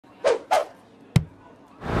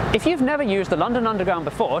If you've never used the London Underground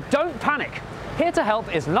before, don't panic. Here to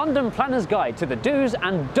help is London Planner's Guide to the do's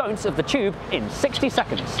and don'ts of the tube in 60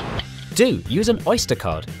 seconds. Do use an Oyster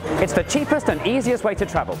card. It's the cheapest and easiest way to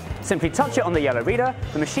travel. Simply touch it on the yellow reader,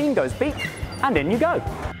 the machine goes beep, and in you go.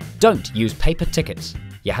 Don't use paper tickets.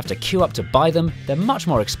 You have to queue up to buy them, they're much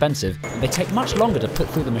more expensive, and they take much longer to put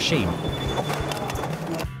through the machine.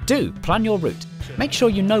 Do plan your route. Make sure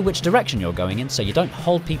you know which direction you're going in so you don't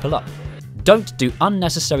hold people up. Don't do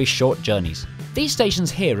unnecessary short journeys. These stations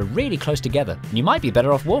here are really close together and you might be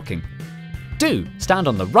better off walking. Do stand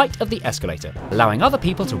on the right of the escalator, allowing other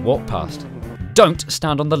people to walk past. Don't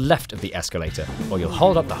stand on the left of the escalator or you'll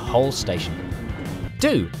hold up the whole station.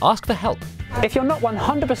 Do ask for help. If you're not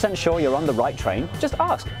 100% sure you're on the right train, just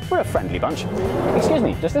ask. We're a friendly bunch. Excuse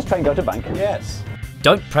me, does this train go to Bank? Yes.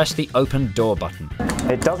 Don't press the open door button.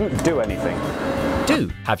 It doesn't do anything. Do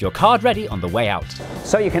have your card ready on the way out.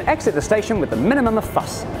 So you can exit the station with the minimum of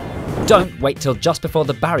fuss. Don't wait till just before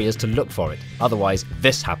the barriers to look for it, otherwise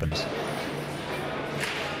this happens.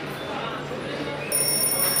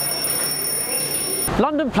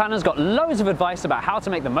 London Planner's got loads of advice about how to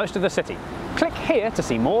make the most of the city. Click here to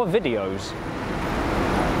see more videos.